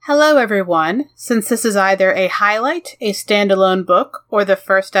Hello, everyone. Since this is either a highlight, a standalone book, or the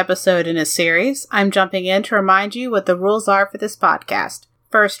first episode in a series, I'm jumping in to remind you what the rules are for this podcast.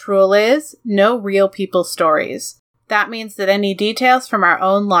 First rule is, no real people stories. That means that any details from our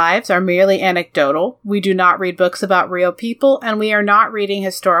own lives are merely anecdotal. We do not read books about real people, and we are not reading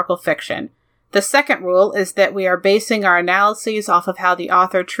historical fiction. The second rule is that we are basing our analyses off of how the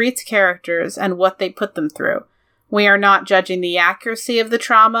author treats characters and what they put them through. We are not judging the accuracy of the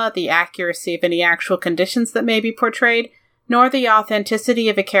trauma, the accuracy of any actual conditions that may be portrayed, nor the authenticity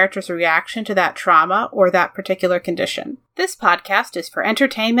of a character's reaction to that trauma or that particular condition. This podcast is for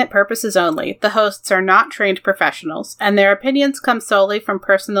entertainment purposes only. The hosts are not trained professionals, and their opinions come solely from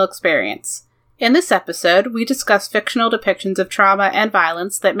personal experience. In this episode, we discuss fictional depictions of trauma and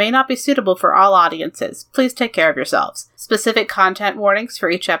violence that may not be suitable for all audiences. Please take care of yourselves. Specific content warnings for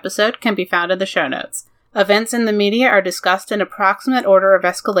each episode can be found in the show notes. Events in the media are discussed in approximate order of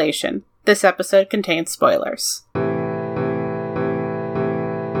escalation. This episode contains spoilers.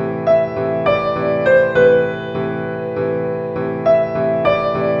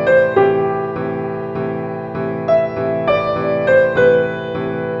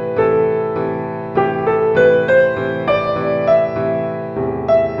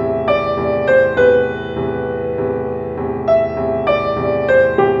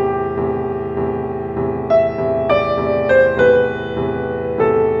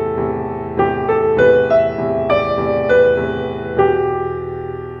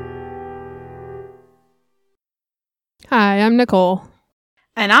 I'm Nicole.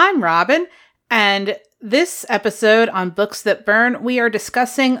 And I'm Robin. And this episode on Books That Burn, we are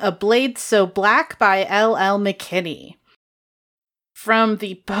discussing A Blade So Black by L.L. McKinney. From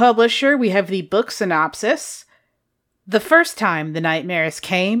the publisher, we have the book synopsis. The first time the nightmares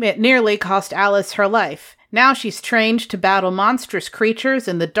came, it nearly cost Alice her life. Now she's trained to battle monstrous creatures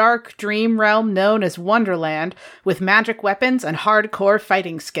in the dark dream realm known as Wonderland with magic weapons and hardcore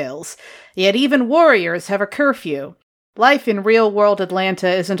fighting skills. Yet even warriors have a curfew. Life in real-world Atlanta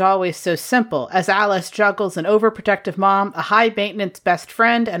isn't always so simple, as Alice juggles an overprotective mom, a high-maintenance best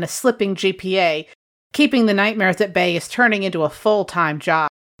friend, and a slipping GPA. Keeping the nightmares at bay is turning into a full-time job.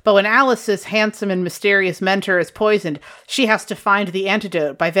 But when Alice's handsome and mysterious mentor is poisoned, she has to find the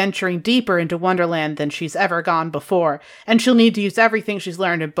antidote by venturing deeper into Wonderland than she's ever gone before, and she'll need to use everything she's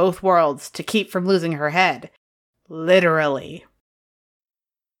learned in both worlds to keep from losing her head. Literally.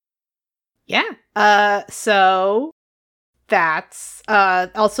 Yeah. So that's,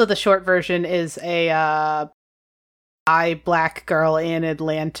 also the short version is a, black girl in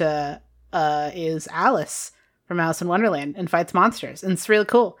Atlanta, is Alice from Alice in Wonderland and fights monsters. And it's really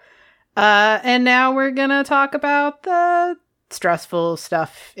cool. And now we're gonna talk about the stressful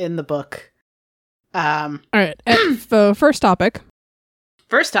stuff in the book. All right. The first topic.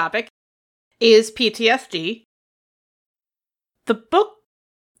 First topic is PTSD. The book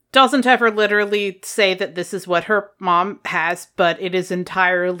doesn't ever literally say that this is what her mom has, but it is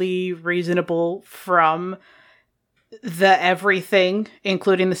entirely reasonable from the everything,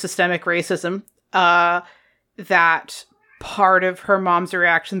 including the systemic racism, that part of her mom's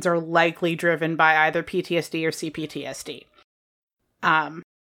reactions are likely driven by either PTSD or CPTSD.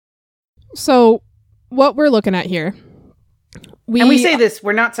 So what we're looking at here, we say this,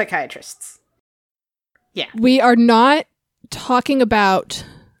 we're not psychiatrists. Yeah. We are not talking about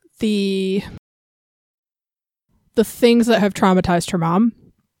the things that have traumatized her mom.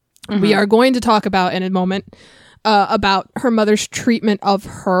 Mm-hmm. We are going to talk about in a moment about her mother's treatment of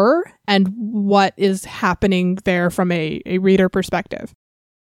her and what is happening there from a reader perspective.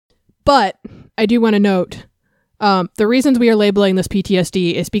 But I do want to note the reasons we are labeling this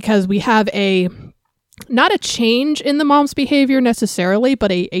PTSD is because we have not a change in the mom's behavior necessarily,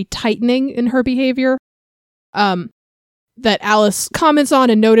 but a tightening in her behavior. That Alice comments on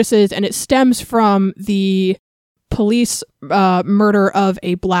and notices, and it stems from the police murder of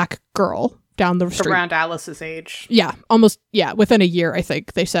a black girl down the street. Around Alice's age. Yeah, almost, yeah, within a year, I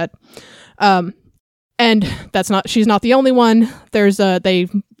think they said. And she's not the only one. There's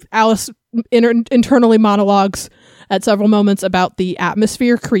Alice internally monologues at several moments about the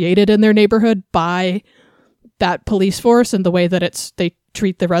atmosphere created in their neighborhood by that police force and the way that they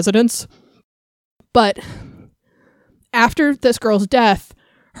treat the residents. But after this girl's death,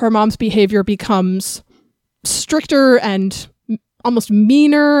 her mom's behavior becomes stricter and almost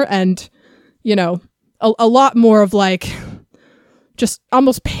meaner and, you know, a lot more of like just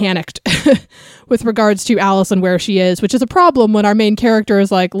almost panicked with regards to Alice and where she is, which is a problem when our main character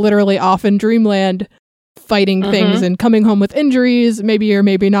is like literally off in dreamland fighting things and coming home with injuries, maybe or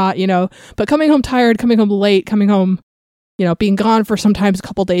maybe not, you know, but coming home tired, coming home late, coming home, being gone for sometimes a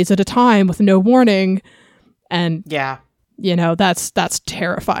couple days at a time with no warning. And, that's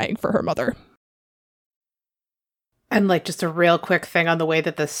terrifying for her mother. And like just a real quick thing on the way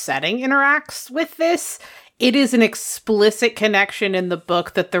that the setting interacts with this. It is an explicit connection in the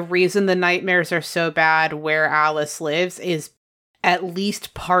book that the reason the nightmares are so bad where Alice lives is at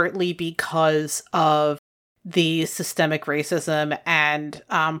least partly because of the systemic racism and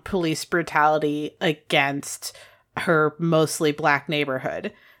police brutality against her mostly Black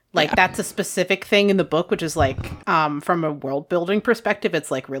neighborhood. Like, that's a specific thing in the book, which is like, from a world building perspective, it's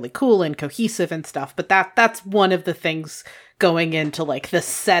like really cool and cohesive and stuff. But that's one of the things going into like the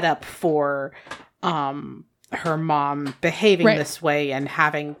setup for her mom behaving this way and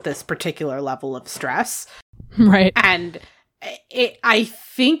having this particular level of stress. Right. And I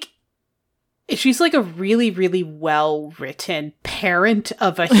think she's like a really, really well written parent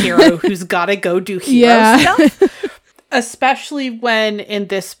of a hero who's got to go do hero stuff. Especially when in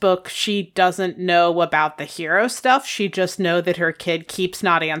this book, she doesn't know about the hero stuff. She just know that her kid keeps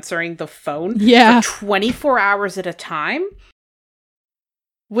not answering the phone for 24 hours at a time,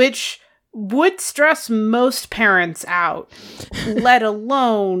 which would stress most parents out, let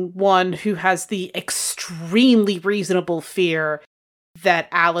alone one who has the extremely reasonable fear that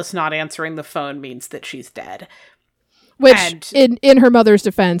Alice not answering the phone means that she's dead. Which, in her mother's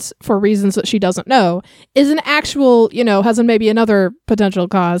defense, for reasons that she doesn't know, is an actual, has maybe another potential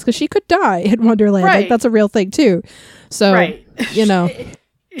cause, because she could die in Wonderland. Right. Like, that's a real thing, too. So,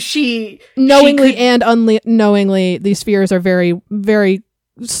 she knowingly and unknowingly, these fears are very, very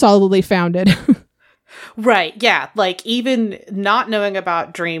solidly founded. Right, yeah. Like, even not knowing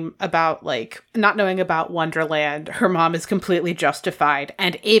about Wonderland, her mom is completely justified.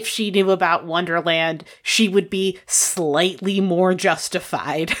 And if she knew about Wonderland, she would be slightly more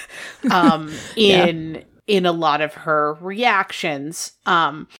justified in a lot of her reactions.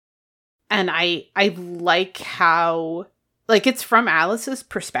 And I like how, like, it's from Alice's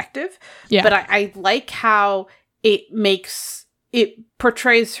perspective. Yeah. But I like how it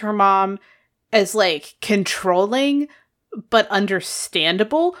portrays her mom as like controlling but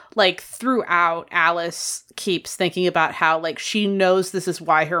understandable. Like, throughout, Alice keeps thinking about how like she knows this is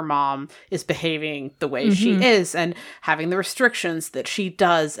why her mom is behaving the way she is and having the restrictions that she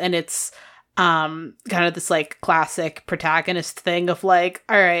does. And it's kind of this like classic protagonist thing of like,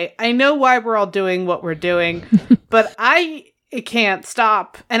 all right, I know why we're all doing what we're doing, but it can't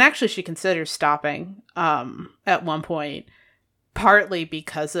stop. And actually she considers stopping at one point, partly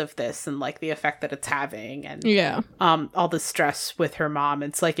because of this and like the effect that it's having and all the stress with her mom.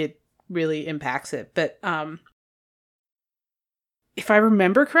 It's like it really impacts it. But if I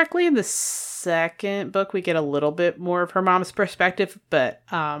remember correctly, in the second book we get a little bit more of her mom's perspective, but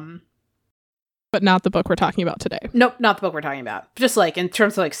not the book we're talking about today. Nope, not the book we're talking about. Just like in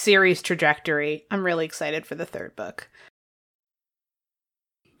terms of like series trajectory, I'm really excited for the third book.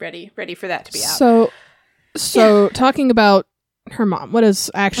 Ready for that to be out. So talking about her mom, what is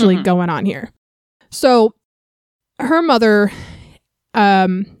actually going on here? So her mother,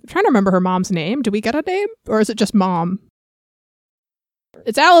 I'm trying to remember her mom's name. Do we get a name, or is it just Mom?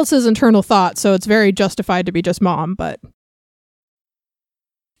 It's Alice's internal thought, so it's very justified to be just Mom, but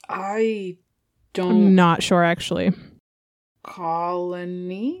I'm not sure actually. Call a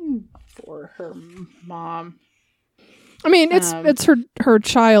name for her mom. I mean, it's her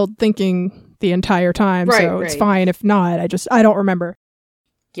child thinking the entire time, so it's fine if not. I don't remember.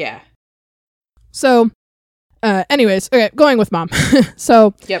 Yeah. So, anyways, okay, going with Mom.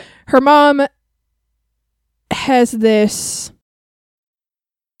 So, her mom has this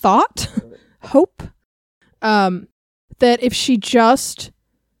hope, that if she just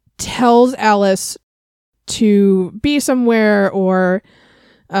tells Alice to be somewhere, or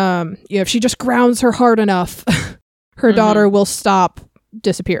if she just grounds her hard enough, her daughter will stop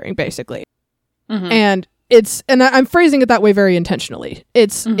disappearing, basically. And I'm phrasing it that way very intentionally.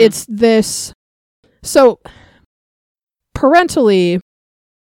 It's this. So parentally,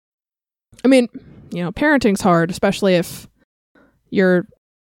 I mean, parenting's hard, especially if you're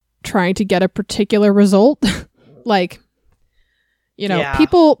trying to get a particular result. Like,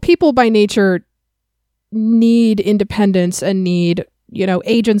 people by nature need independence and need,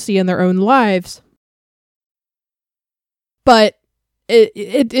 agency in their own lives. But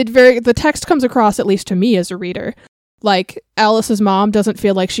the text comes across, at least to me as a reader, like Alice's mom doesn't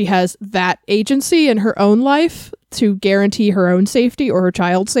feel like she has that agency in her own life to guarantee her own safety or her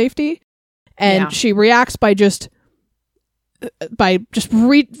child's safety. And she reacts by just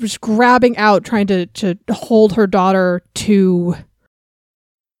grabbing out, trying to hold her daughter to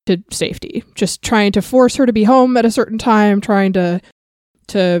to safety. Just trying to force her to be home at a certain time, trying to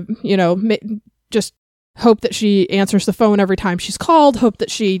just hope that she answers the phone every time she's called, hope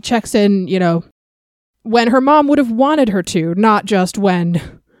that she checks in, when her mom would have wanted her to, not just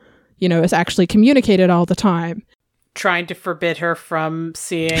when, it's actually communicated all the time. Trying to forbid her from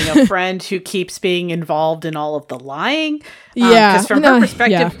seeing a friend who keeps being involved in all of the lying. Because from her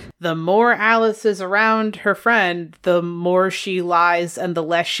perspective, the more Alice is around her friend, the more she lies and the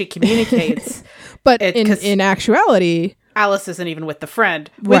less she communicates. But in actuality, Alice isn't even with the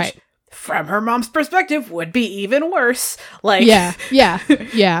friend, which, right, from her mom's perspective, would be even worse. Yeah.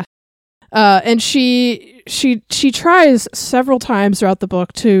 And she tries several times throughout the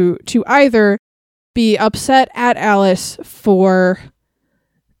book to either be upset at Alice for,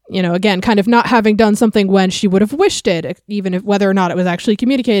 again, kind of not having done something when she would have wished it, even if whether or not it was actually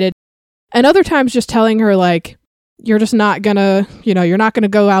communicated. And other times just telling her, like, you're just not gonna, you're not gonna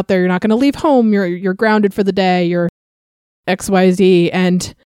go out there, you're not gonna leave home, you're grounded for the day, you're XYZ.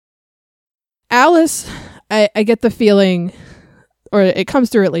 And Alice, I get the feeling, or it comes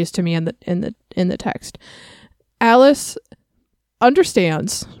through at least to me in the text. Alice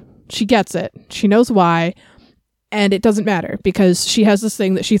understands. She gets it. She knows why. And it doesn't matter because she has this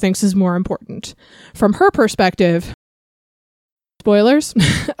thing that she thinks is more important. From her perspective, spoilers.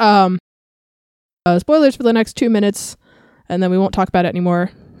 Spoilers for the next 2 minutes, and then we won't talk about it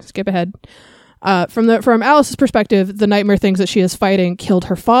anymore. Skip ahead. From Alice's perspective, the nightmare things that she is fighting killed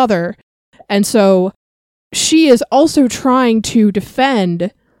her father. And so she is also trying to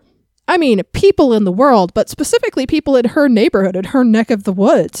defend, people in the world, but specifically people in her neighborhood, in her neck of the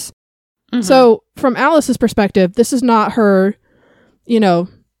woods. Mm-hmm. So from Alice's perspective, this is not her,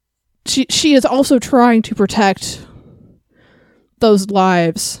 she is also trying to protect those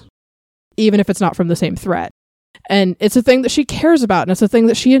lives, even if it's not from the same threat. And it's a thing that she cares about, and it's a thing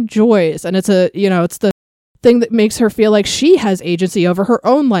that she enjoys, and it's it's the thing that makes her feel like she has agency over her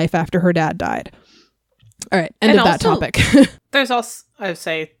own life after her dad died. All right, end of that topic. There's also, I would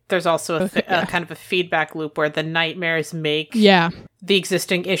say, there's also a kind of a feedback loop where the nightmares make the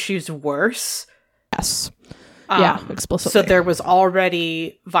existing issues worse. Yes. Explicitly. So there was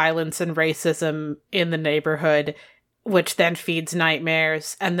already violence and racism in the neighborhood, which then feeds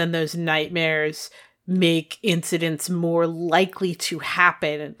nightmares, and then those nightmares make incidents more likely to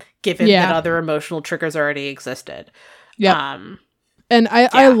happen, given that other emotional triggers already existed. Yeah. And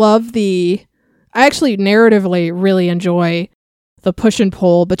I love I actually narratively really enjoy the push and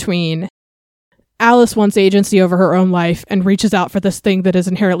pull between Alice wants agency over her own life and reaches out for this thing that is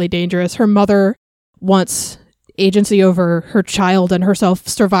inherently dangerous. Her mother wants agency over her child and herself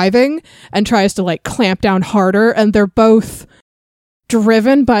surviving and tries to clamp down harder, and they're both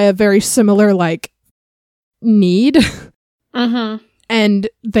driven by a very similar need. Mm-hmm. And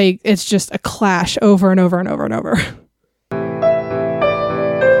it's just a clash over and over and over and over.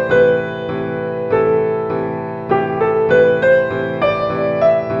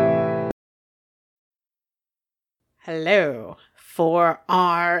 Hello. For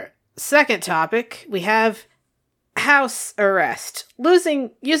our second topic, we have house arrest.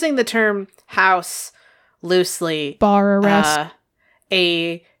 Using the term house loosely. Bar arrest.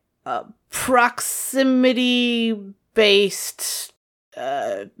 A proximity-based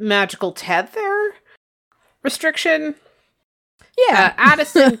magical tether restriction. Yeah.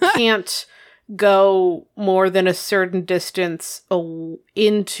 Addison can't go more than a certain distance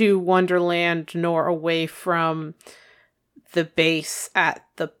into Wonderland nor away from the base at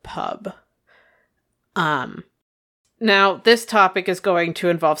the pub. Now, this topic is going to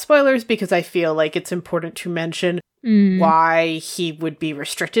involve spoilers because I feel like it's important to mention why he would be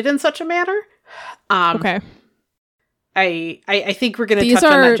restricted in such a manner. Okay. I think we're going to touch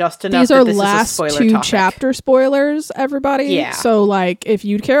on that just enough. These are last two chapter spoilers, everybody. Yeah. So, if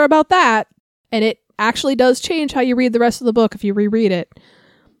you'd care about that, and it actually does change how you read the rest of the book if you reread it,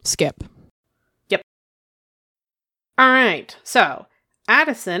 skip. Yep. All right. So,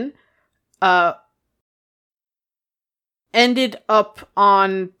 Addison ended up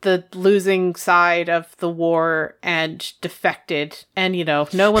on the losing side of the war and defected. And,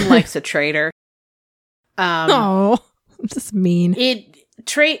 no one likes a traitor. Oh, just mean.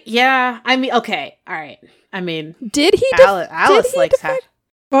 Yeah. Okay. All right. Did he? Alice likes that.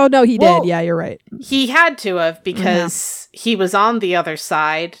 Oh, no, he did. Yeah, you're right. He had to have because he was on the other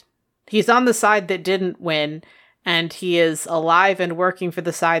side. He's on the side that didn't win, and he is alive and working for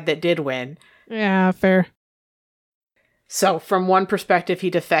the side that did win. Yeah, fair. So from one perspective, he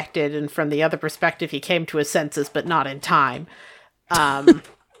defected, and from the other perspective, he came to his senses, but not in time.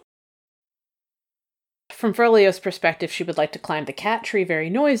 from Folio's perspective, she would like to climb the cat tree very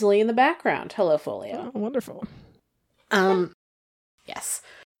noisily in the background. Hello, Folio. Oh, wonderful. Yes.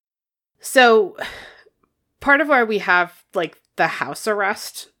 So, part of why we have, like, the house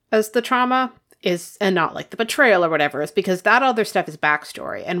arrest as the trauma is, and not, like, the betrayal or whatever, is because that other stuff is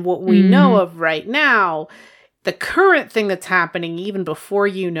backstory. And what we know of right now, the current thing that's happening, even before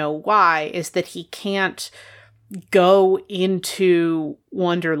you know why, is that he can't go into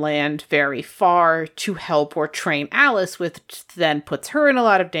Wonderland very far to help or train Alice, which then puts her in a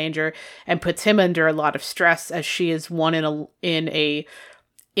lot of danger and puts him under a lot of stress, as she is one in a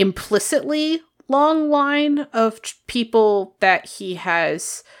implicitly long line of people that he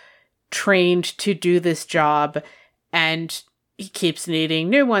has trained to do this job, and he keeps needing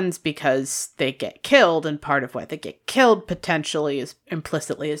new ones because they get killed, and part of why they get killed potentially is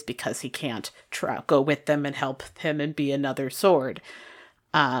implicitly is because he can't go with them and help him and be another sword.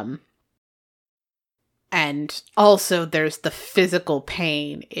 And also there's the physical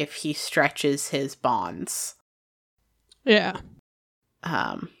pain if he stretches his bonds. Yeah.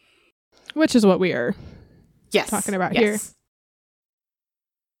 Which is what we are talking about here.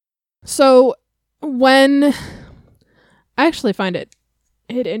 So when I actually find it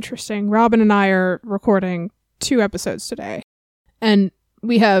interesting, Robin and I are recording 2 episodes today, and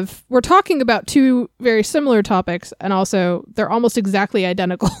we're talking about 2 very similar topics, and also they're almost exactly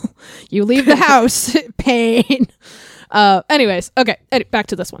identical. You leave the house, pain. Anyways, okay, back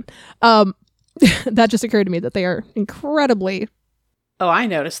to this one. That just occurred to me that they are incredibly. Oh, I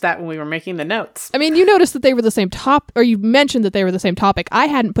noticed that when we were making the notes. I mean, you noticed that they were the same or you mentioned that they were the same topic. I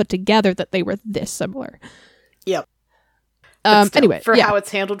hadn't put together that they were this similar. Yep. Anyway, for how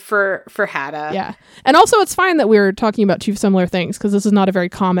it's handled for Hada. Yeah. And also it's fine that we're talking about 2 similar things, because this is not a very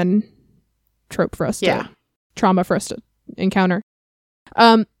common trope for us trauma for us to encounter.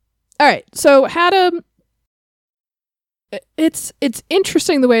 All right. So Hada, it's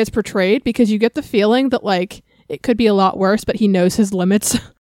interesting the way it's portrayed, because you get the feeling that, like, it could be a lot worse, but he knows his limits.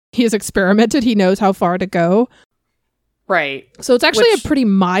 He has experimented. He knows how far to go. Right. So it's actually a pretty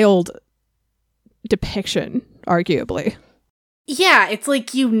mild depiction, arguably. Yeah, it's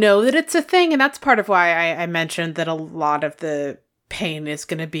like, you know that it's a thing, and that's part of why I mentioned that a lot of the pain is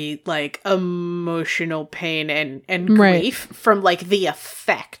going to be, like, emotional pain and grief from, like, the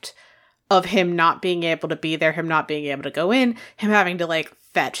effect of him not being able to be there, him not being able to go in, him having to, like,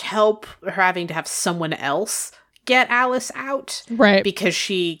 fetch help, or having to have someone else get Alice out. Right. Because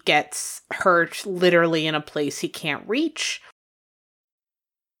she gets hurt literally in a place he can't reach.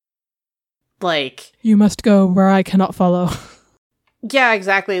 Like, you must go where I cannot follow. Yeah,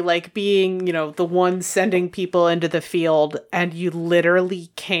 exactly. Like, being, the one sending people into the field, and you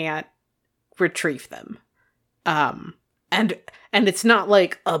literally can't retrieve them. And it's not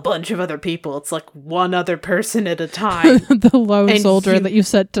like a bunch of other people. It's like one other person at a time. The lone soldier that you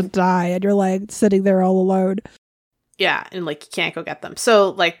set to die, and you're, like, sitting there all alone. Yeah, and, like, you can't go get them. So,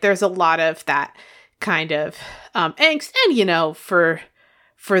 like, there's a lot of that kind of angst. And,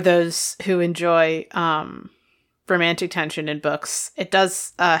 for those who enjoy romantic tension in books, it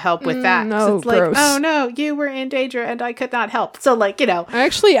does help with that. No, it's like, gross. oh no, you were in danger and I could not help. So, like, I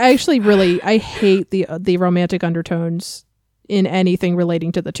actually really hate the romantic undertones in anything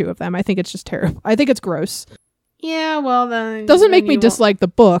relating to the 2 of them. I think it's just terrible. I think it's gross. Yeah, well then doesn't make me dislike the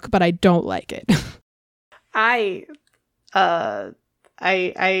book, but I don't like it. I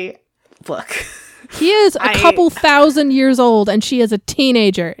look. He is a couple thousand years old and she is a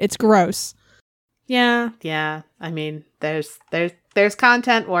teenager. It's gross. Yeah. I mean, there's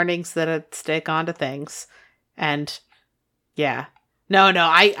content warnings that stick onto things, and yeah. No,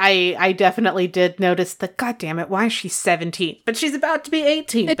 I definitely did notice that. God damn it, why is she 17? But she's about to be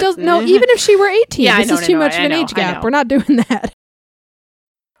 18. It does no. Even if she were 18, yeah, this is too much of an age gap. We're not doing that.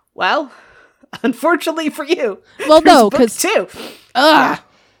 Well, unfortunately for you. Well, no, because too. Ugh.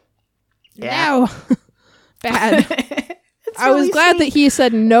 Yeah. No. Bad. I was glad that he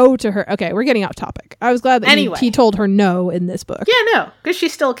said no to her. Okay, we're getting off topic. I was glad that he told her no in this book. Yeah, no, because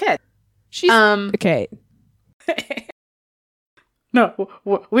she's still a kid. She's okay. No,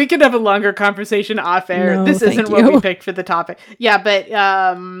 we could have a longer conversation off air. No, this isn't what we picked for the topic. Yeah, but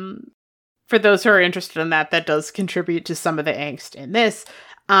for those who are interested in that does contribute to some of the angst in this.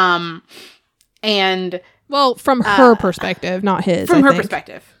 And well, from her perspective, not his. From her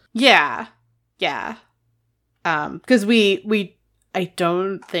perspective, yeah. Because I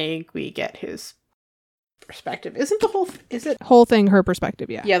don't think we get his perspective. Isn't the whole whole thing her perspective?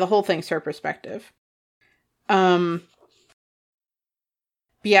 Yeah. Yeah, the whole thing's her perspective.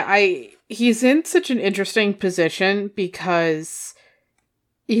 Yeah, he's in such an interesting position because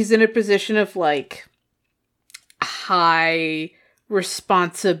he's in a position of, like, high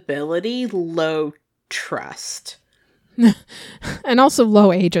responsibility, low trust. And also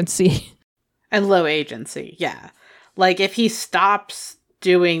low agency. And low agency, yeah. Like, if he stops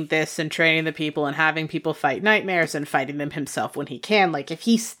doing this and training the people and having people fight nightmares and fighting them himself when he can, like, if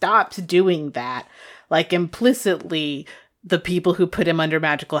he stops doing that, like, implicitly, the people who put him under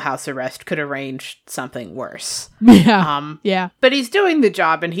magical house arrest could arrange something worse. Yeah. Yeah. But he's doing the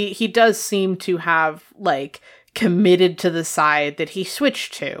job, and he does seem to have, like, committed to the side that he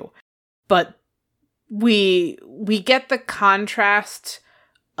switched to. But we get the contrast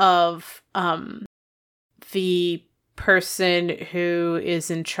of the person who is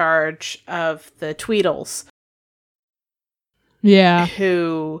in charge of the Tweedles. Yeah.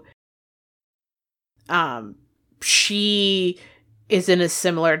 Who she is in a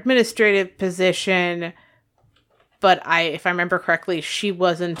similar administrative position, but if I remember correctly, she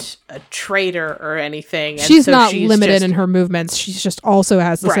wasn't a traitor or anything. And she's so not limited in her movements. She just also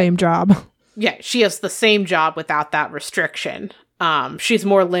has the same job. Yeah, she has the same job without that restriction. She's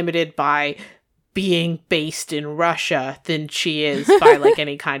more limited by being based in Russia than she is by, like,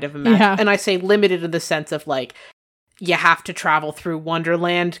 any kind of magic. Yeah. And I say limited in the sense of, like, you have to travel through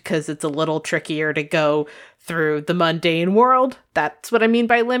Wonderland because it's a little trickier to go through the mundane world. That's what I mean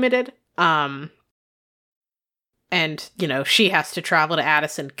by limited. And, you know, she has to travel to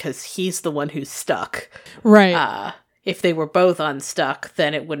Addison because he's the one who's stuck. Right. If they were both unstuck,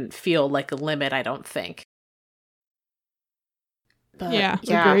 then it wouldn't feel like a limit, I don't think. But, yeah,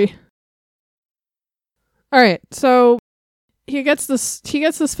 agree. All right, so he gets this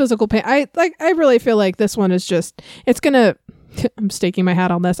physical pain. I really feel like this one is just, it's gonna, I'm staking my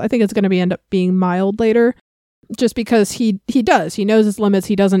hat on this. I think it's gonna end up being mild later, just because he knows his limits.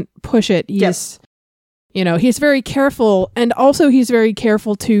 He doesn't push it. He's, you know, he's very careful, and also he's very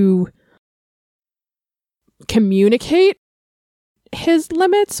careful to communicate his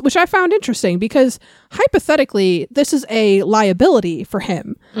limits, which I found interesting because hypothetically this is a liability for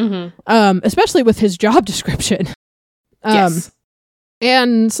him, especially with his job description. Yes.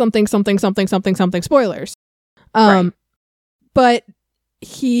 And something spoilers. Right. But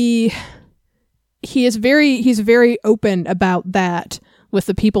he's very open about that with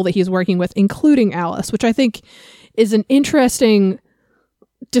the people that he's working with, including Alice, which I think is an interesting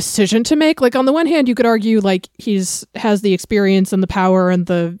decision to make. Like, on the one hand, you could argue, like, has the experience and the power and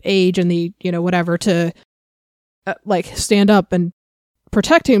the age and the, you know, whatever to like stand up and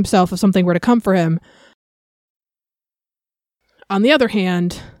protect himself if something were to come for him. On the other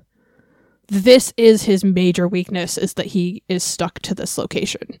hand, this is his major weakness, is that he is stuck to this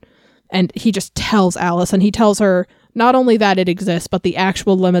location. And he just tells Alice, and he tells her not only that it exists, but the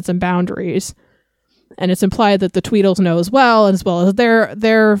actual limits and boundaries. And it's implied that the Tweedles know as well as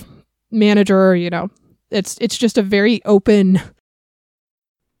their manager, you know. It's just a very open,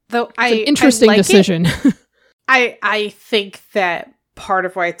 interesting decision. I think that part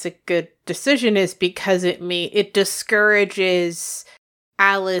of why it's a good decision is because it discourages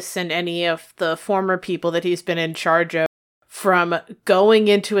Alice and any of the former people that he's been in charge of from going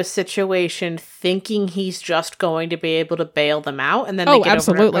into a situation thinking he's just going to be able to bail them out, and then they get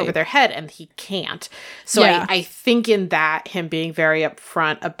over their head, and he can't. So yeah. I think in that, him being very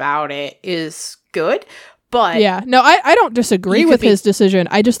upfront about it is good. But yeah, no, I don't disagree with his decision.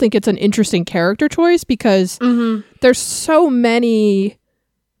 I just think it's an interesting character choice because there's so many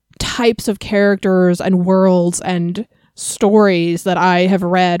types of characters and worlds and stories that I have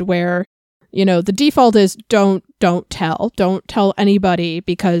read where, you know, the default is don't tell anybody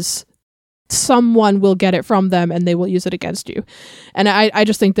because someone will get it from them and they will use it against you. And I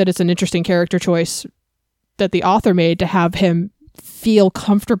just think that it's an interesting character choice that the author made to have him feel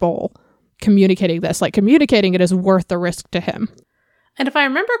comfortable communicating this. Like, communicating it is worth the risk to him. And if I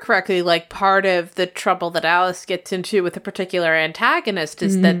remember correctly, like, part of the trouble that Alice gets into with a particular antagonist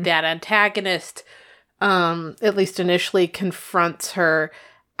is that antagonist, at least initially, confronts her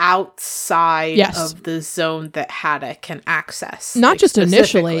outside of the zone that Haddock can access. Not just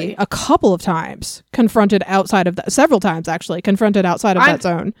initially, a couple of times confronted outside of that, several times actually confronted outside of that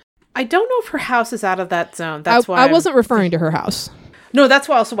zone. I don't know if her house is out of that zone. That's why I wasn't referring to her house. No, that's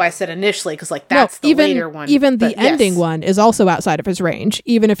also why I said initially, because like that's the later one. Even the ending one is also outside of his range,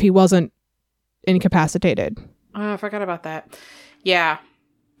 even if he wasn't incapacitated. Oh, I forgot about that. Yeah.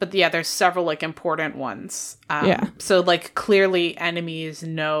 But yeah, there's several like important ones. So like clearly enemies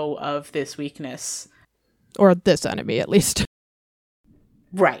know of this weakness. Or this enemy, at least.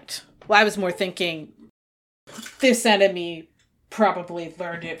 Right. Well, I was more thinking this enemy probably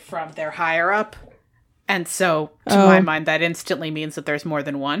learned it from their higher up. And so, to my mind, that instantly means that there's more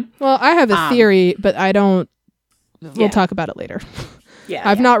than one. Well, I have a theory, but I don't we'll talk about it later. Yeah,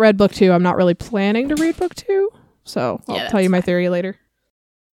 I've not read book 2. I'm not really planning to read book 2, so I'll tell you my theory later.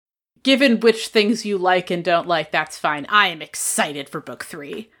 Given which things you like and don't like, that's fine. I am excited for book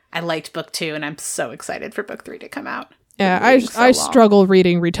 3. I liked book 2, and I'm so excited for book 3 to come out. Yeah, I struggle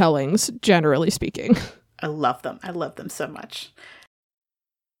reading retellings, generally speaking. I love them. I love them so much.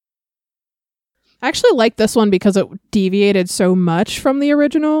 I actually like this one because it deviated so much from the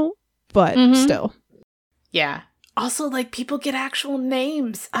original, but still. Yeah. Also, like, people get actual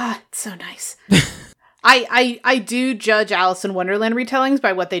names. It's so nice. I do judge Alice in Wonderland retellings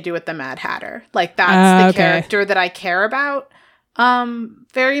by what they do with the Mad Hatter. Like, that's the character that I care about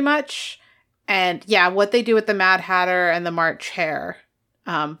very much. And yeah, what they do with the Mad Hatter and the March Hare,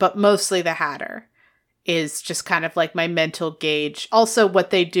 but mostly the Hatter, is just kind of like my mental gauge. Also,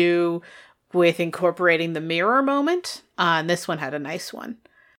 what they do with incorporating the mirror moment. And this one had a nice one.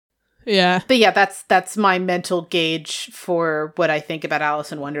 Yeah. But yeah, that's my mental gauge for what I think about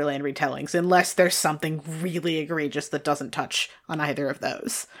Alice in Wonderland retellings, unless there's something really egregious that doesn't touch on either of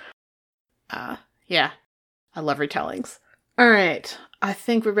those. Yeah, I love retellings. All right, I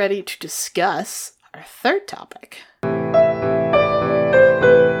think we're ready to discuss our third topic.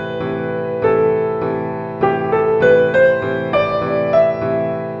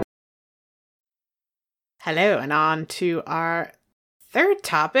 Hello, and on to our third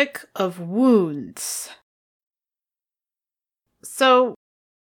topic of wounds. So,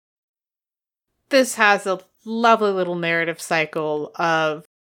 this has a lovely little narrative cycle of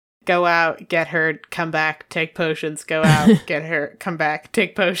go out, get hurt, come back, take potions, go out, get hurt, come back,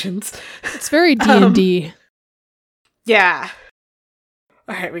 take potions. It's very D&D. Yeah.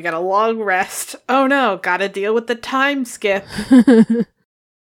 All right, we got a long rest. Oh no, gotta deal with the time skip.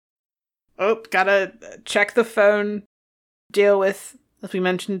 Oh, gotta check the phone, deal with, as we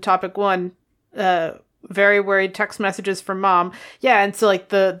mentioned in topic 1, very worried text messages from mom. Yeah, and so like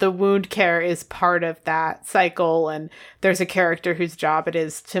the wound care is part of that cycle, and there's a character whose job it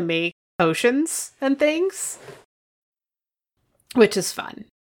is to make potions and things, which is fun.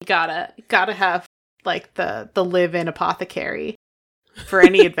 You gotta have like the live-in apothecary for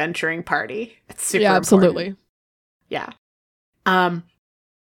any adventuring party. It's super important. Absolutely. Yeah.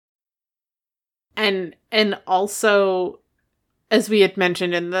 And also, as we had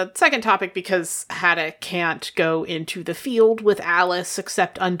mentioned in the second topic, because Haddock can't go into the field with Alice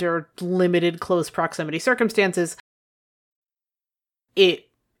except under limited close proximity circumstances, it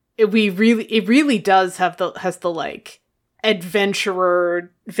really does has the like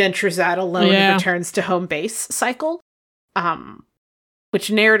adventurer ventures out alone and returns to home base cycle, which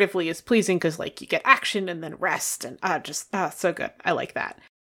narratively is pleasing because like you get action and then rest and so good. I like that.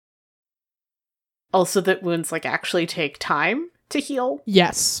 Also, that wounds like actually take time to heal.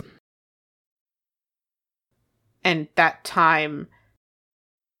 Yes. And that time,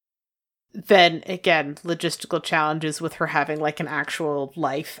 then again, logistical challenges with her having like an actual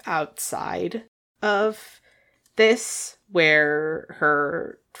life outside of this, where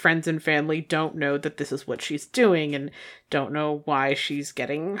her friends and family don't know that this is what she's doing and don't know why she's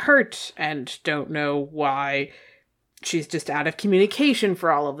getting hurt and don't know why she's just out of communication for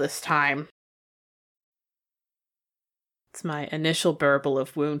all of this time. It's my initial burble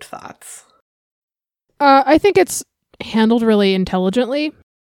of wound thoughts. I think it's handled really intelligently,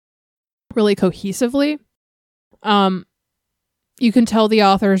 really cohesively. You can tell the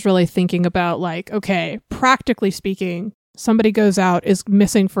author is really thinking about like, okay, practically speaking, somebody goes out, is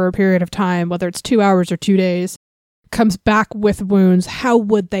missing for a period of time, whether it's 2 hours or 2 days, comes back with wounds. How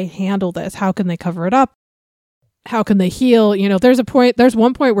would they handle this? How can they cover it up? How can they heal? You know, there's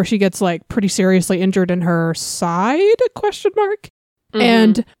one point where she gets like pretty seriously injured in her side, ? Mm-hmm.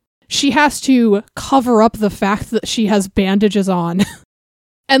 And she has to cover up the fact that she has bandages on.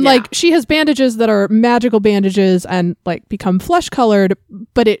 And like she has bandages that are magical bandages and like become flesh colored,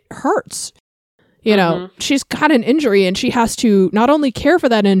 but it hurts. You know, she's got an injury and she has to not only care for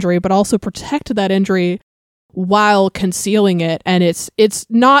that injury, but also protect that injury while concealing it. And it's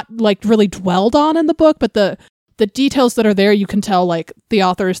not like really dwelled on in the book, but the details that are there, you can tell like the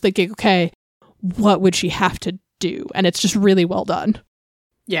author is thinking, okay, what would she have to do? And it's just really well done.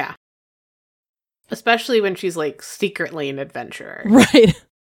 Yeah. Especially when she's like secretly an adventurer. Right.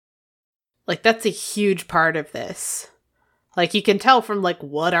 Like that's a huge part of this. Like you can tell from like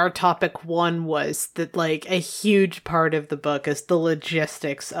what our topic 1 was, that like a huge part of the book is the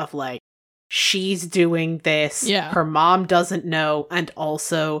logistics of like she's doing this. Yeah. Her mom doesn't know. And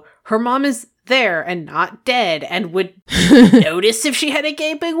also her mom is there and not dead and would notice if she had a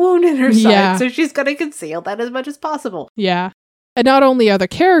gaping wound in her side. So she's going to conceal that as much as possible. Yeah. And not only are the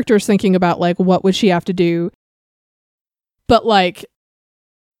characters thinking about like what would she have to do, but like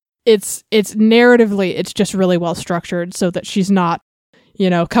it's narratively, it's just really well structured so that she's not,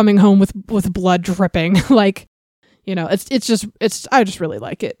 coming home with blood dripping. Like, I just really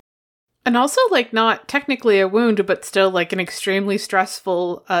like it. And also, like, not technically a wound, but still, like, an extremely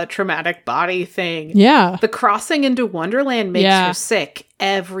stressful, traumatic body thing. Yeah. The crossing into Wonderland makes her sick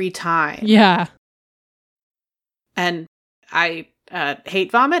every time. Yeah. And I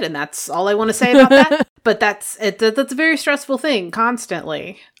hate vomit, and that's all I want to say about that. But that's a very stressful thing,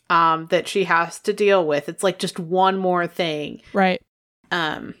 constantly, that she has to deal with. It's, like, just one more thing. Right.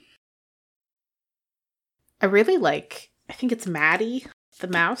 I really like, I think it's Maddie. The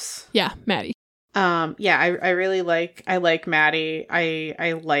mouse? Yeah, Maddie. I like Maddie.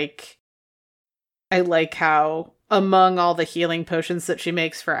 I like how among all the healing potions that she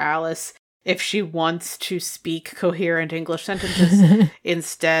makes for Alice, if she wants to speak coherent English sentences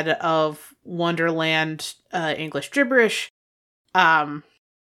instead of Wonderland English gibberish, actually,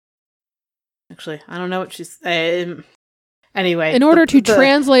 I don't know what she's anyway. In order to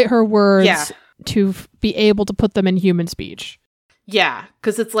translate her words to be able to put them in human speech. Yeah,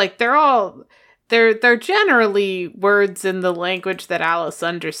 because it's like they're generally words in the language that Alice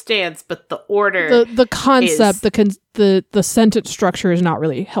understands, but the order, the concept, the sentence structure is not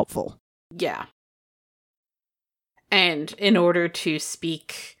really helpful. Yeah, and in order to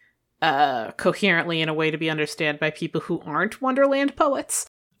speak coherently in a way to be understood by people who aren't Wonderland poets,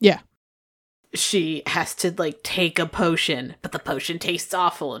 she has to like take a potion, but the potion tastes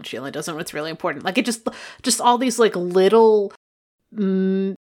awful, and she only does what's really important. Like it just all these like little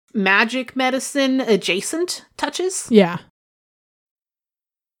magic medicine adjacent touches. Yeah.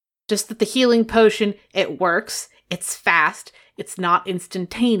 Just that the healing potion, it works. It's fast. It's not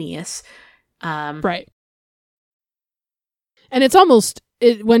instantaneous. Right. And it's almost,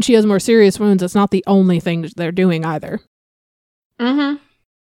 when she has more serious wounds, it's not the only thing that they're doing either. Mm-hmm.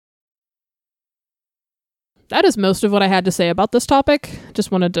 That is most of what I had to say about this topic.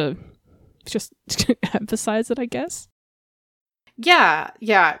 Just wanted to emphasize it, I guess. Yeah,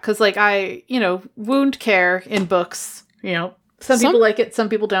 because like wound care in books, some people like it, some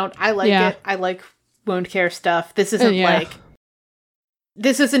people don't. I like it. I like wound care stuff. This isn't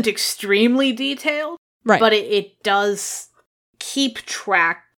this isn't extremely detailed, right? But it does keep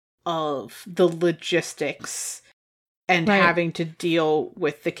track of the logistics and having to deal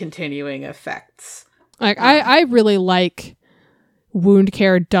with the continuing effects. Like I really like wound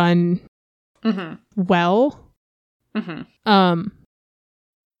care done well. Mm-hmm.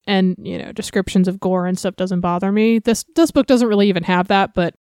 And descriptions of gore and stuff doesn't bother me. This book doesn't really even have that,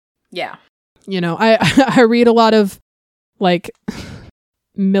 but yeah, I read a lot of like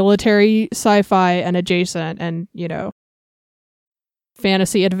military sci-fi and adjacent and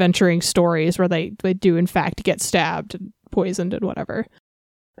fantasy adventuring stories where they do in fact get stabbed and poisoned and whatever.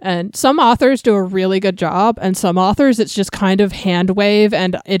 And some authors do a really good job, and some authors it's just kind of hand wave,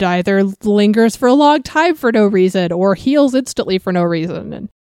 and it either lingers for a long time for no reason or heals instantly for no reason. And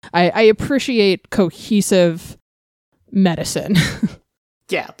I appreciate cohesive medicine.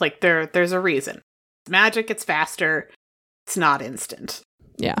 Yeah, like there's a reason. Magic, it's faster. It's not instant.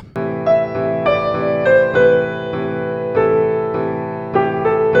 Yeah.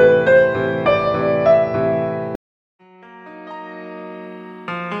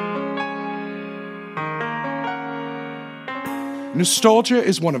 Nostalgia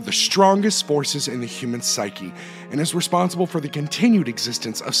is one of the strongest forces in the human psyche and is responsible for the continued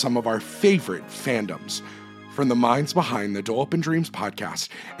existence of some of our favorite fandoms. From the minds behind the Dole Up in Dreams podcast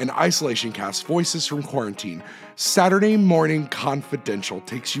and Isolation Cast Voices from Quarantine, Saturday Morning Confidential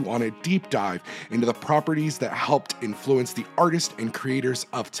takes you on a deep dive into the properties that helped influence the artists and creators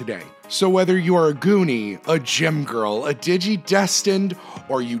of today. So whether you are a Goonie, a Gem Girl, a Digi-Destined,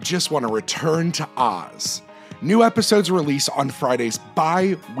 or you just want to return to Oz, new episodes release on Fridays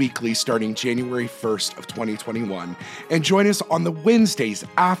bi-weekly starting January 1st of 2021, and join us on the Wednesdays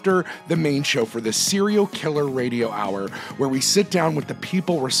after the main show for the Serial Killer Radio Hour, where we sit down with the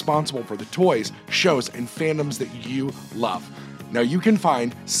people responsible for the toys, shows, and fandoms that you love. Now you can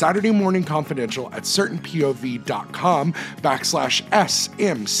find Saturday Morning Confidential at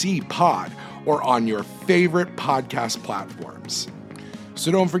certainpov.com/SMCpod or on your favorite podcast platforms.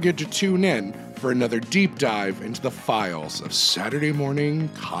 So don't forget to tune in for another deep dive into the files of Saturday Morning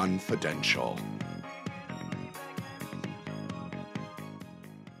Confidential.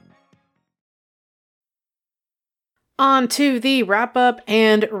 On to the wrap-up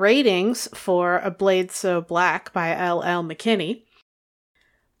and ratings for A Blade So Black by L.L. McKinney.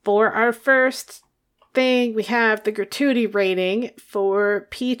 For our first thing, we have the gratuity rating for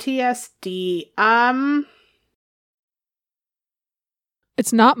PTSD.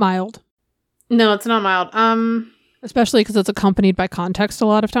 It's not mild. No, it's not mild. Especially because it's accompanied by context a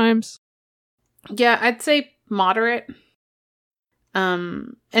lot of times. Yeah, I'd say moderate.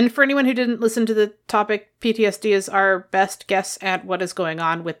 And for anyone who didn't listen to the topic, PTSD is our best guess at what is going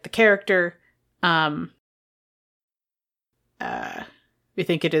on with the character. We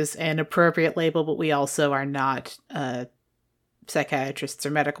think it is an appropriate label, but we also are not psychiatrists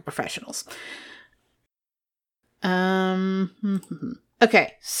or medical professionals.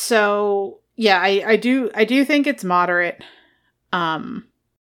 Okay, so yeah, I do think it's moderate. I'm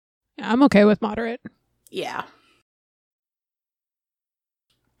okay with moderate. Yeah.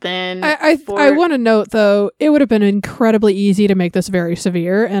 Then I want to note, though, it would have been incredibly easy to make this very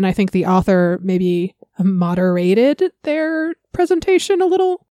severe, and I think the author maybe moderated their presentation a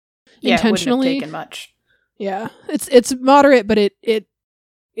little intentionally. It wouldn't have taken much. Yeah, it's moderate, but it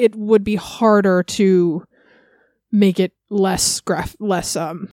would be harder to make it less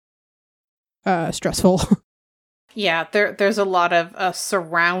stressful. Yeah, there's a lot of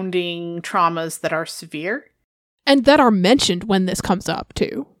surrounding traumas that are severe. And that are mentioned when this comes up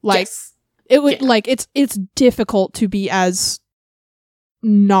too. Like yes. it would like it's difficult to be as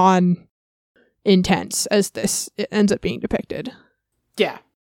non-intense as this it ends up being depicted. Yeah.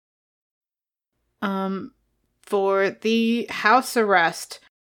 For the house arrest,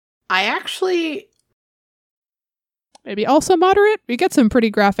 I actually maybe also moderate. We get some pretty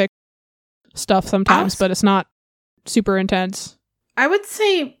graphic stuff sometimes, but it's not super intense. I would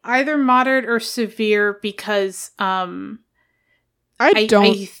say either moderate or severe because I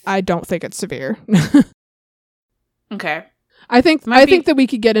don't think it's severe. Okay. I think that we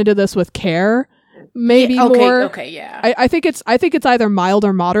could get into this with care. Maybe more. Okay, yeah. I think it's either mild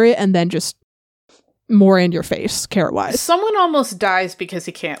or moderate and then just more in your face care wise. Someone almost dies because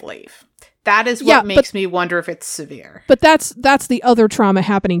he can't leave. That is what makes me wonder if it's severe. But that's the other trauma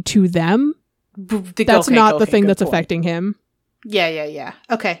happening to them. That's not the thing that's affecting him. Yeah.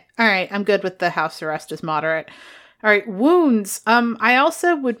 Okay. All right. I'm good with the house arrest as moderate. All right. Wounds. I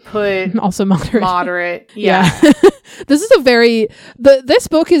also would put also moderate. Moderate. Yeah. This is this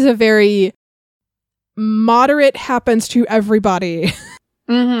book is a very moderate happens to everybody.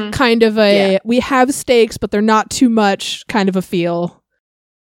 Mm-hmm. Kind of we have stakes, but they're not too much kind of a feel.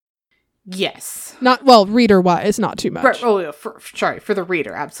 Yes. Not well, reader wise, not too much. Right. Oh, yeah, for the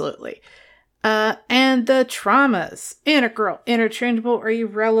reader, absolutely. And the traumas, integral, interchangeable, or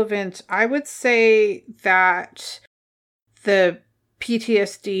irrelevant. I would say that the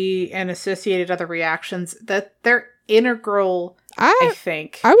PTSD and associated other reactions, that they're integral, I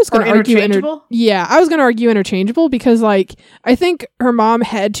think. I was going to argue interchangeable. I was going to argue interchangeable because, like, I think her mom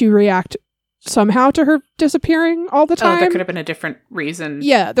had to react somehow to her disappearing all the time. Oh, there could have been a different reason.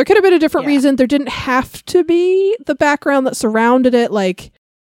 Yeah, there could have been a different reason. There didn't have to be the background that surrounded it, like...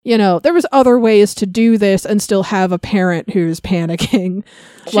 You know, there was other ways to do this and still have a parent who's panicking.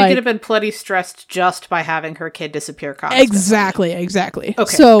 She could have been plenty stressed just by having her kid disappear constantly. Exactly.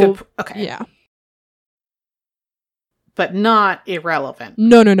 Okay. So, okay. Yeah. But not irrelevant.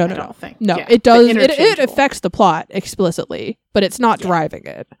 No. I don't think. No, it does. It affects the plot explicitly, but it's not driving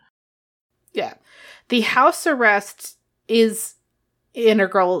it. Yeah. The house arrest is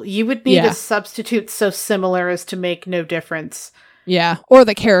integral. You would need a substitute so similar as to make no difference. Yeah, or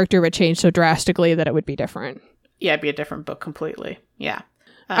the character would change so drastically that it would be different. Yeah, it'd be a different book completely. Yeah.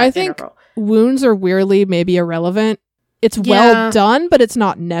 I think wounds are weirdly maybe irrelevant. It's well done, but it's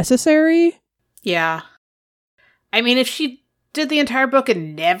not necessary. Yeah. I mean, if she did the entire book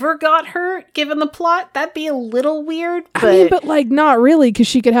and never got hurt, given the plot, that'd be a little weird. But... I mean, but like not really, because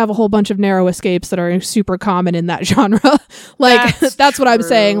she could have a whole bunch of narrow escapes that are super common in that genre. Like, that's what I'm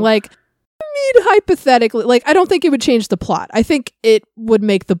saying. Like, I mean, hypothetically, like, I don't think it would change the plot. I think it would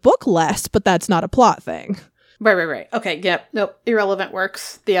make the book less, but that's not a plot thing. Right. Okay, yep. Nope. Irrelevant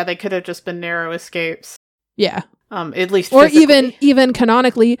works. Yeah, they could have just been narrow escapes. Yeah. At least or physically. even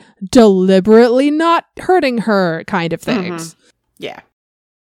canonically, deliberately not hurting her kind of things. Mm-hmm. Yeah.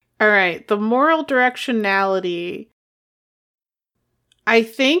 All right. The moral directionality, I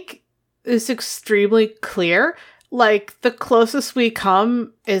think, is extremely clear. Like, the closest we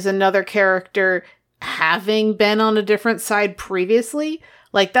come is another character having been on a different side previously.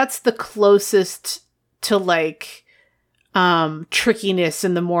 Like, that's the closest to, like, trickiness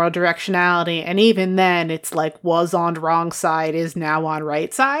in the moral directionality. And even then, it's like, was on wrong side, is now on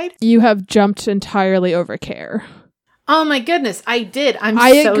right side. You have jumped entirely over care. Oh my goodness, I did.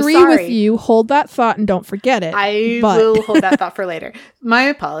 I agree sorry. with you. Hold that thought and don't forget it. I will hold that thought for later. My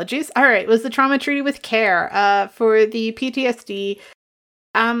apologies. All right, was the trauma treated with care for the PTSD?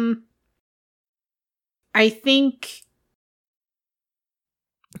 I think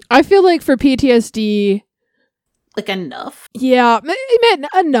I feel like for PTSD, Like, enough? yeah,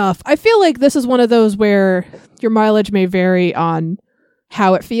 enough. I feel like this is one of those where your mileage may vary on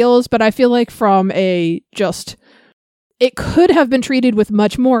how it feels, but I feel like from it could have been treated with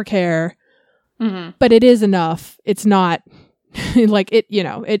much more care, but it is enough. It's not like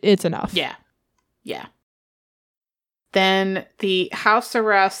it's enough. Yeah. Yeah. Then the house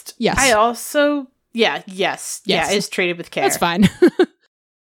arrest. Yes. I also, yes. Yeah, is treated with care. That's fine.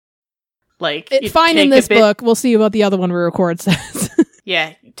 Like, it's fine in this book. We'll see what the other one we record says.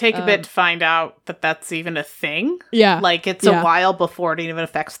 Yeah, take a bit to find out that that's even a thing. Yeah. Like, it's a while before it even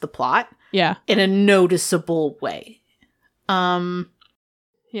affects the plot. Yeah. In a noticeable way. Yeah.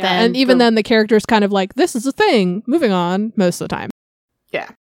 And even then, the character's kind of like, this is a thing. Moving on most of the time. Yeah.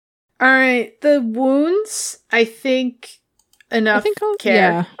 All right. The wounds, I think enough care.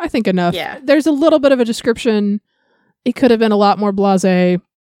 Yeah, I think enough. Yeah. There's a little bit of a description. It could have been a lot more blasé.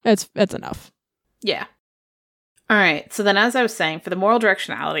 It's enough. Yeah. All right. So then, as I was saying, for the moral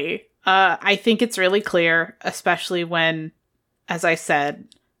directionality, I think it's really clear, especially when, as I said,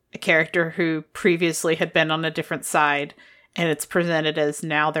 a character who previously had been on a different side, and it's presented as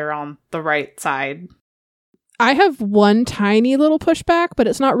now they're on the right side. I have one tiny little pushback, but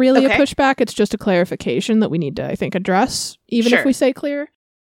it's not really a pushback. It's just a clarification that we need to, I think, address, even if we say clear.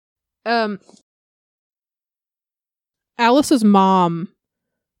 Alice's mom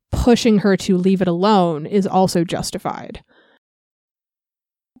pushing her to leave it alone is also justified.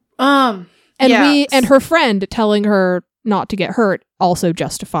 And her friend telling her not to get hurt also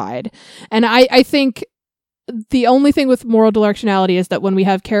justified. And I think the only thing with moral directionality is that when we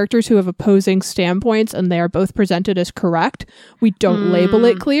have characters who have opposing standpoints and they are both presented as correct, we don't label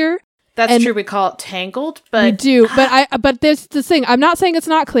it clear. That's true. We call it tangled, but we do. But there's this thing. I'm not saying it's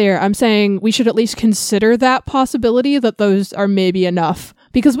not clear. I'm saying we should at least consider that possibility that those are maybe enough.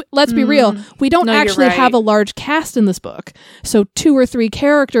 Because let's be real, we don't actually have a large cast in this book. So 2 or 3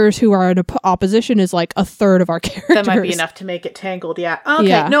 characters who are in opposition is like a third of our characters. That might be enough to make it tangled, yeah. Okay,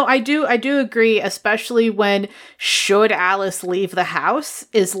 yeah. No, I do agree, especially when should Alice leave the house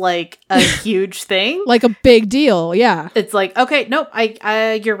is like a huge thing. Like a big deal, yeah. It's like, okay, nope,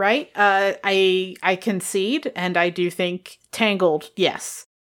 you're right. I concede, and I do think tangled, yes.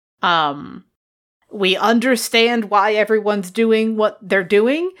 We understand why everyone's doing what they're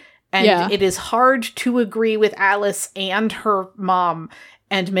doing, and it is hard to agree with Alice and her mom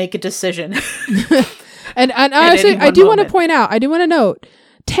and make a decision. and I do want to point out, I do want to note,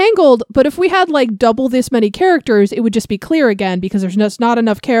 tangled, but if we had like double this many characters, it would just be clear again because there's just not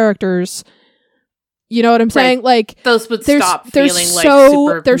enough characters. You know what I'm saying? Like those would stop feeling like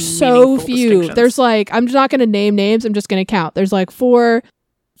super there's so few. There's like, I'm just not going to name names. I'm just going to count. There's like 4,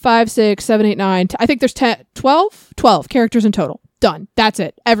 5, 6, 7, 8, 9. I think there's 12 characters in total. Done. That's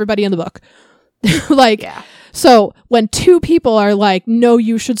it. Everybody in the book. So when 2 people are like, no,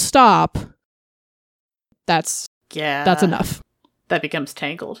 you should stop. That's enough. That becomes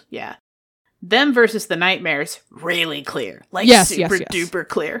tangled. Yeah. Them versus the nightmares, really clear. Like super duper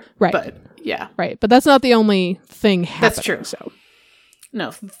clear. Right. But yeah. Right. But that's not the only thing happening. That's true. So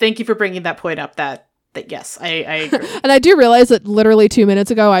no, thank you for bringing that point up. That yes, I agree. And I do realize that literally 2 minutes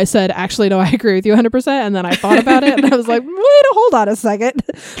ago I said, actually, no, I agree with you 100%. And then I thought about it and I was like, hold on a second.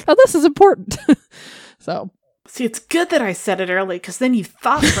 Now this is important. So. See, it's good that I said it early because then you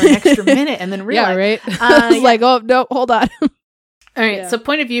thought for an extra minute and then realized. Yeah, right? I was like, oh, no, hold on. All right, so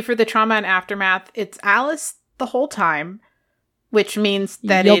point of view for the trauma and aftermath, it's Alice the whole time, which means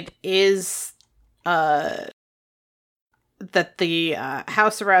that it is that the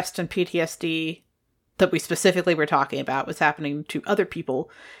house arrest and PTSD that we specifically were talking about was happening to other people,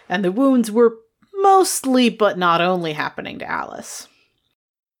 and the wounds were mostly, but not only, happening to Alice.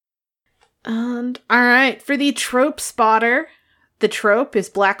 And, alright, for the trope spotter, the trope is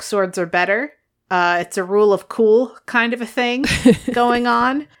black swords are better. It's a rule of cool kind of a thing going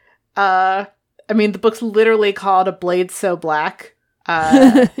on. I mean, the book's literally called A Blade So Black.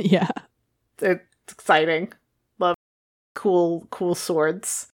 Yeah. It's exciting. Love cool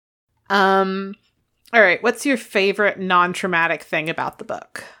swords. All right, what's your favorite non-traumatic thing about the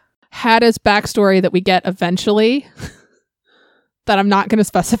book? Hatta's backstory that we get eventually that I'm not going to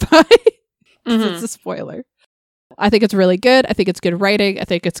specify. It's a spoiler. I think it's really good. I think it's good writing. I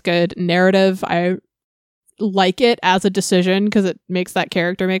think it's good narrative. I like it as a decision because it makes that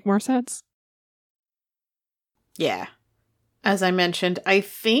character make more sense. Yeah. As I mentioned, I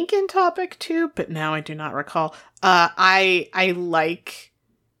think in topic 2, but now I do not recall. I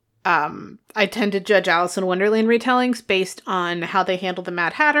tend to judge Alice in Wonderland retellings based on how they handle the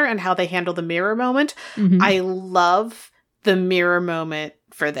Mad Hatter and how they handle the mirror moment. I love the mirror moment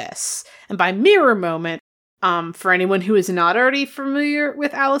for this. And by mirror moment, for anyone who is not already familiar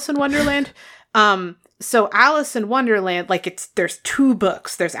with Alice in Wonderland, so Alice in Wonderland, like there's two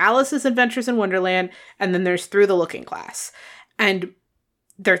books. There's Alice's Adventures in Wonderland, and then there's Through the Looking Glass. And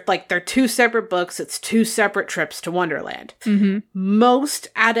they're two separate books. It's two separate trips to Wonderland. Mm-hmm. Most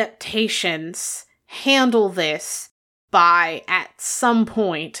adaptations handle this by, at some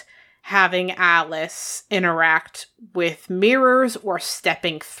point, having Alice interact with mirrors or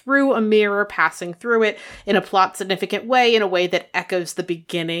stepping through a mirror, passing through it in a plot significant way, in a way that echoes the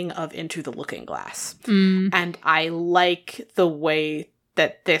beginning of Into the Looking Glass. Mm. And I like the way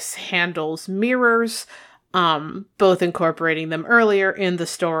that this handles mirrors, both incorporating them earlier in the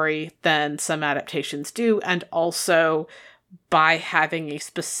story than some adaptations do, and also by having a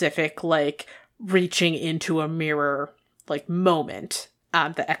specific, like, reaching into a mirror, like, moment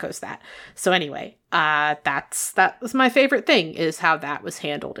that echoes that. So anyway, that was my favorite thing, is how that was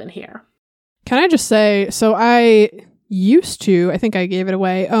handled in here. Can I just say, so I used to, I think I gave it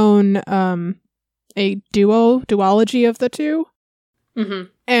away, own a duology of the two. Mm-hmm.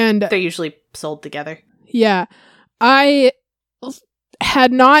 And they're usually sold together. Yeah. I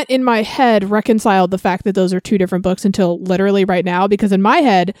had not in my head reconciled the fact that those are two different books until literally right now, because in my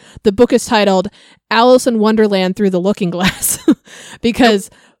head, the book is titled Alice in Wonderland Through the Looking Glass,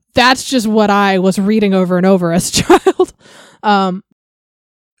 because that's just what I was reading over and over as a child.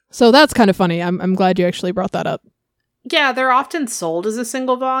 So that's kind of funny. I'm glad you actually brought that up. Yeah, they're often sold as a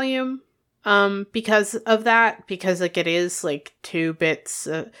single volume because of that, because like it is like two bits.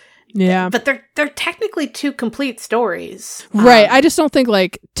 Yeah. But they're technically two complete stories. Right. I just don't think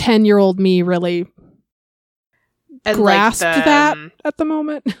like 10-year-old me really grasped that at the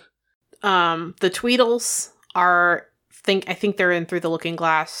moment. The Tweedles are I think they're in Through the Looking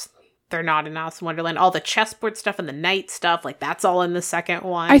Glass. They're not in Alice in Wonderland. All the chessboard stuff and the knight stuff, like that's all in the second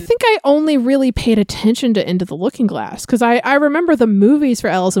one. I think I only really paid attention to Into the Looking Glass because I remember the movies for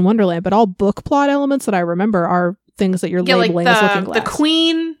Alice in Wonderland, but all book plot elements that I remember are things that you're labeling as Looking Glass. The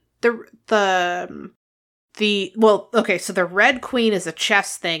Queen, so the Red Queen is a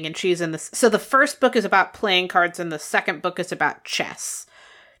chess thing, and she's in this. So the first book is about playing cards, and the second book is about chess.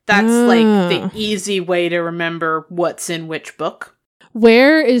 That's like the easy way to remember what's in which book.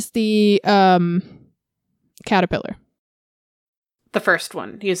 Where is the caterpillar? The first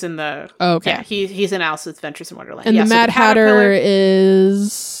one. He's in the... Oh, okay. Yeah, he's in Alice's Adventures in Wonderland. And the Mad Hatter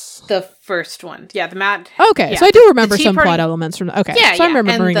is... The first one. Yeah, the Mad... Okay, yeah. So I do remember some plot elements from... Okay, yeah, so I'm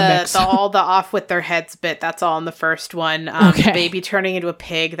remembering a mix. all the off with their heads bit, that's all in the first one. The baby turning into a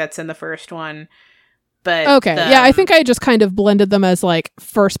pig, that's in the first one. But okay, yeah, I think I just kind of blended them as like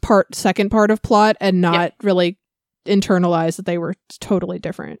first part, second part of plot, and not really internalized that they were totally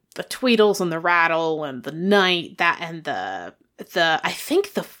different. The Tweedles and the Rattle and the Knight, that and the I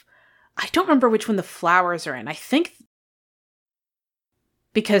don't remember which one the flowers are in. I think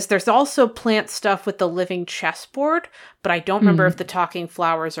because there's also plant stuff with the living chessboard, but I don't remember if the talking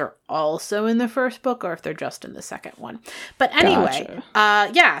flowers are also in the first book or if they're just in the second one. But anyway,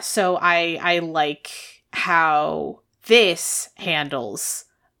 Gotcha. So I like how this handles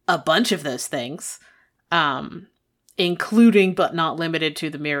a bunch of those things, including but not limited to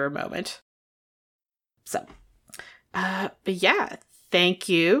the mirror moment. So, but yeah, thank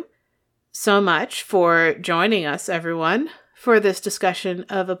you so much for joining us, everyone, for this discussion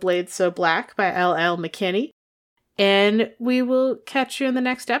of A Blade So Black by L.L. McKinney. And we will catch you in the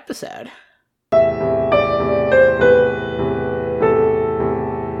next episode.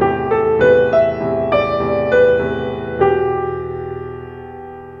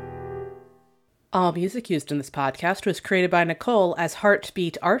 All music used in this podcast was created by Nicole as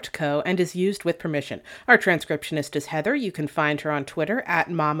Heartbeat Art Co. and is used with permission. Our transcriptionist is Heather. You can find her on Twitter at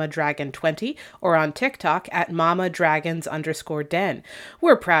MamaDragon20 or on TikTok at MamaDragons_den.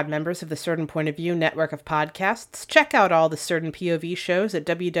 We're proud members of the Certain Point of View network of podcasts. Check out all the Certain POV shows at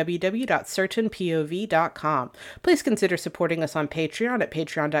www.certainpov.com. Please consider supporting us on Patreon at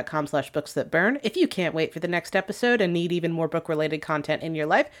patreon.com/booksthatburn. If you can't wait for the next episode and need even more book-related content in your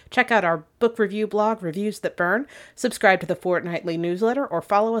life, check out our book review blog, Reviews That Burn, subscribe to the fortnightly newsletter, or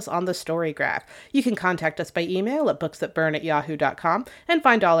follow us on the Story Graph. You can contact us by email at booksthatburn@yahoo.com and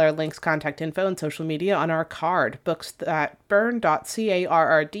find all our links, contact info, and social media on our card,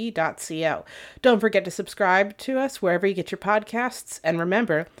 booksthatburn.carrd.co. Don't forget to subscribe to us wherever you get your podcasts, and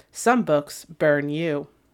remember, some books burn you.